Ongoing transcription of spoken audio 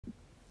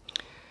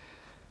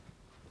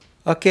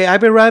Okay, I'll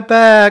be right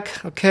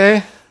back.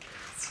 Okay.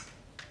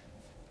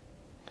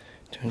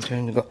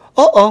 Turn to go.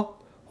 Uh-oh.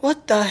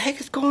 What the heck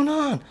is going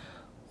on?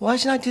 Why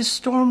is not this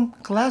storm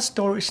glass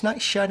door is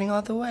not shutting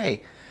all the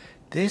way?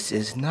 This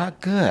is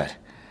not good.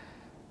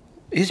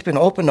 It's been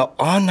open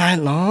all night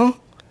long.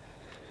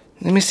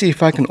 Let me see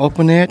if I can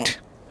open it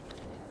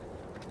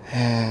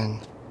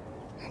and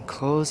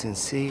close and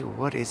see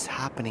what is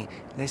happening.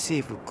 Let's see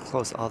if we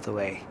close all the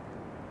way.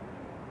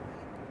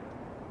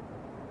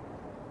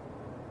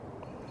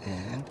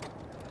 And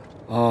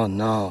oh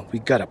no, we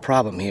got a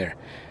problem here.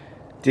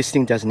 This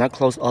thing does not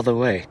close all the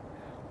way.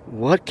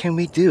 What can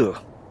we do?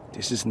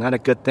 This is not a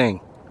good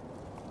thing.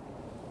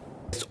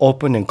 It's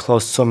opened and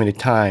closed so many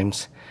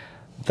times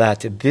that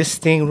this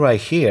thing right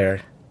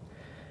here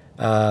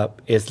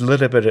is a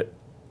little bit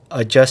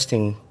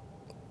adjusting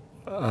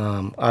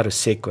out of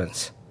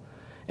sequence.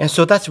 And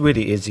so that's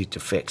really easy to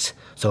fix.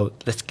 So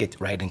let's get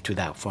right into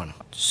that one.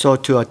 So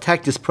to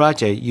attack this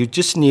project, you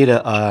just need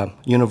a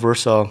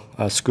universal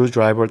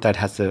screwdriver that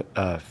has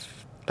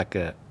like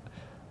a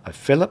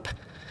Phillip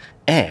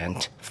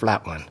and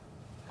flat one.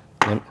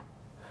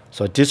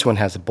 So this one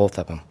has both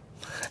of them.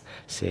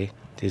 See,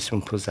 this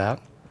one pulls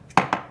out.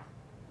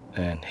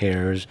 And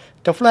here's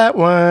the flat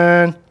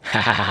one.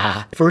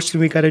 First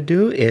thing we gotta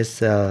do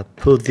is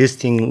pull this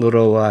thing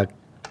little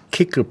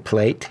kicker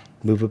plate,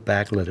 move it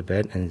back a little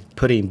bit, and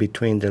put it in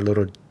between the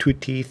little two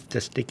teeth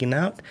that's sticking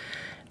out.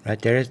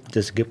 Right there,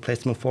 there's a good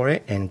placement for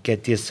it. And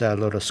get this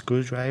little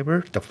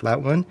screwdriver, the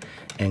flat one,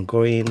 and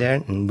go in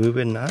there and move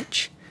it a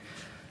notch.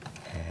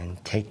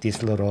 And take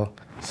this little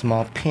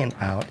small pin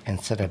out and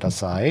set it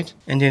aside.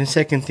 And then the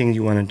second thing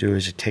you want to do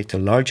is to take the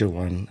larger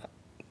pin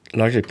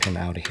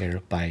out of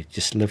here by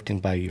just lifting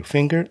by your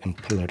finger and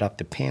pull it up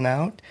the pin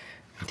out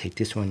and take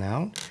this one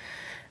out.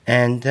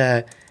 And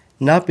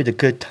now be the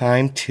good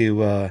time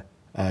to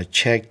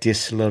check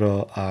this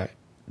little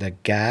the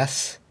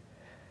gas.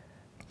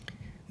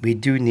 We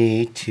do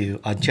need to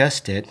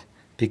adjust it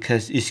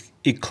because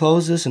it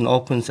closes and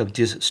opens up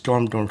this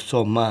storm door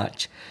so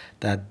much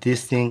that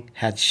this thing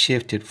had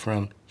shifted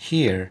from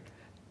here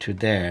to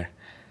there.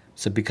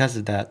 So because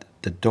of that,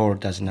 the door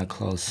does not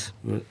close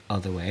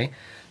all the way.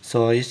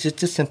 So it's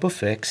just a simple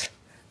fix.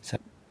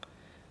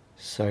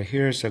 So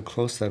here's a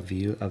close-up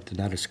view of the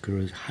nut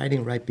screw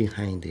hiding right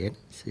behind it.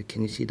 So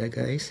can you see that,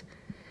 guys?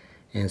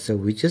 And so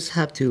we just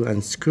have to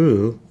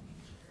unscrew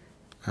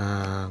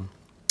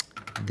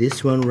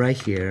this one right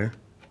here,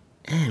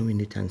 and we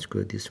need to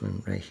unscrew this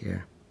one right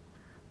here.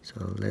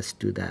 So let's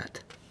do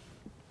that.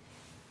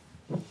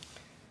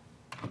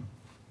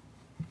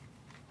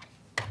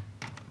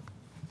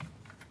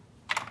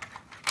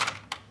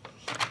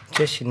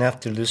 Just enough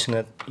to loosen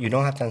it. You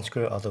don't have to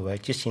unscrew it all the way.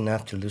 Just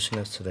enough to loosen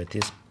it so that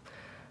this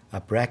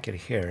bracket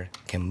here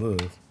can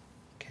move.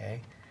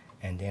 Okay,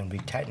 and then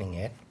retightening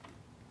it.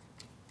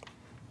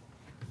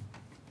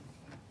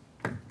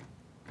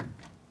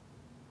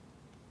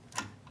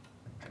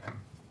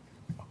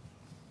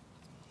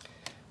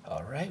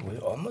 All right, we're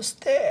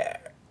almost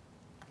there.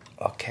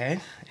 Okay,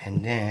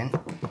 and then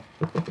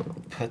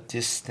put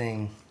this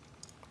thing,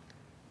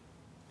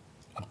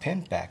 a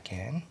pin back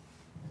in.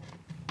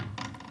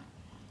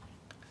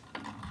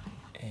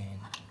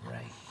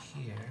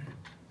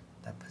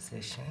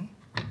 Position.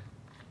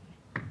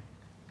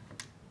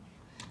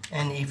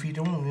 And if you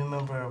don't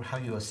remember how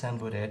you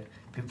assembled it,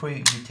 before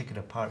you take it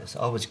apart, it's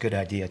always a good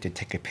idea to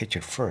take a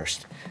picture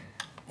first,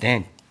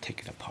 then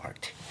take it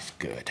apart. It's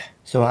good.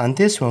 So on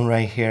this one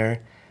right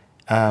here,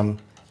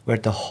 where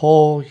the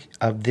hole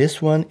of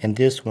this one and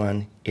this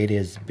one, it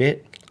is a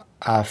bit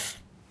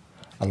off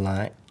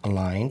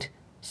aligned.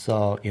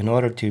 So in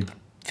order to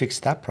fix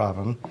that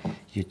problem,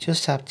 you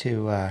just have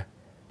to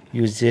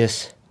use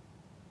this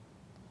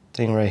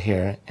thing right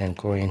here and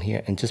go in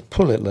here and just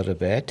pull it a little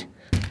bit.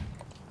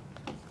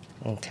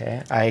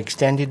 Okay, I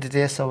extended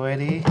this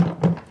already,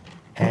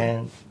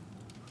 and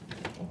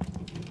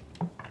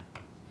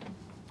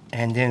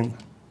then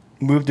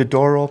move the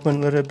door open a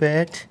little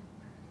bit,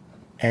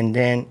 and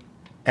then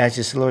as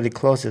you slowly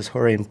close this,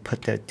 hurry and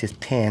put this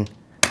pin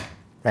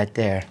right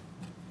there,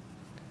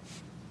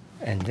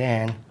 and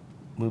then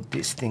move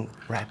this thing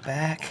right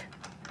back.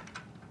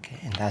 Okay,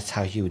 and that's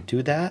how you would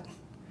do that.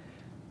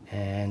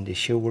 And it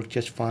should work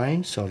just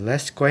fine. So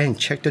let's go ahead and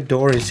check the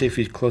door and see if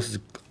it closes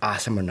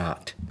awesome or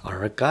not. All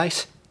right,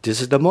 guys, this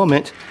is the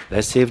moment.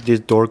 Let's see if this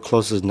door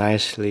closes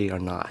nicely or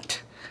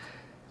not.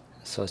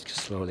 So it's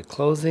just slowly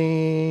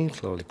closing,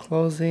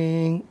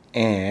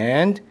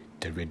 and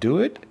did we do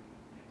it?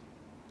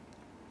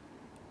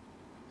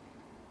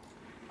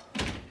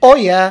 Oh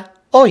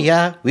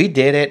yeah, we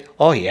did it.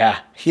 Oh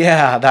yeah,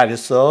 that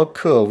is so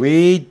cool.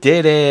 We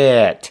did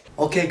it.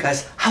 Okay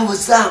guys, how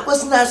was that?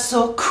 Wasn't that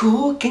so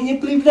cool? Can you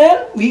believe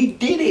that? We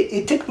did it.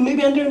 It took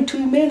maybe under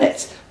 2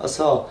 minutes.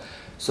 So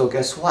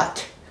guess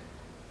what?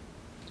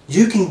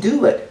 You can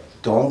do it.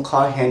 Don't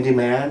call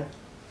handyman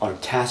or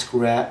tax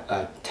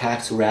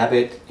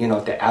rabbit, you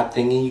know, the app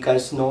thingy you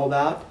guys know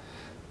about.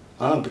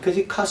 Because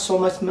it costs so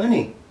much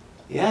money.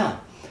 Yeah.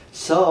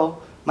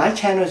 So my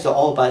channel is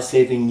all about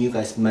saving you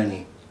guys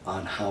money.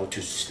 on how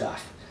to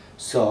stuff.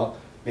 So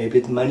maybe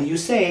the money you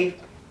save,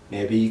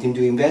 maybe you can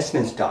do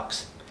investment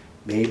stocks.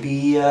 Maybe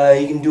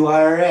you can do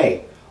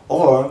IRA,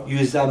 or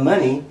use that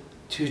money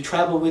to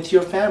travel with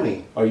your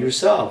family or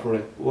yourself or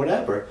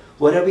whatever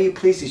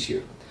pleases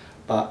you.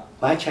 But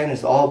my channel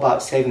is all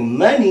about saving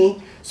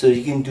money so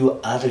you can do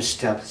other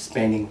stuff,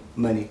 spending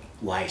money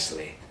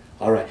wisely.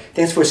 Alright,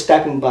 thanks for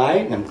stopping by,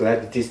 and I'm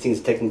glad that this thing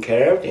is taken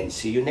care of, and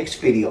see you next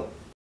video.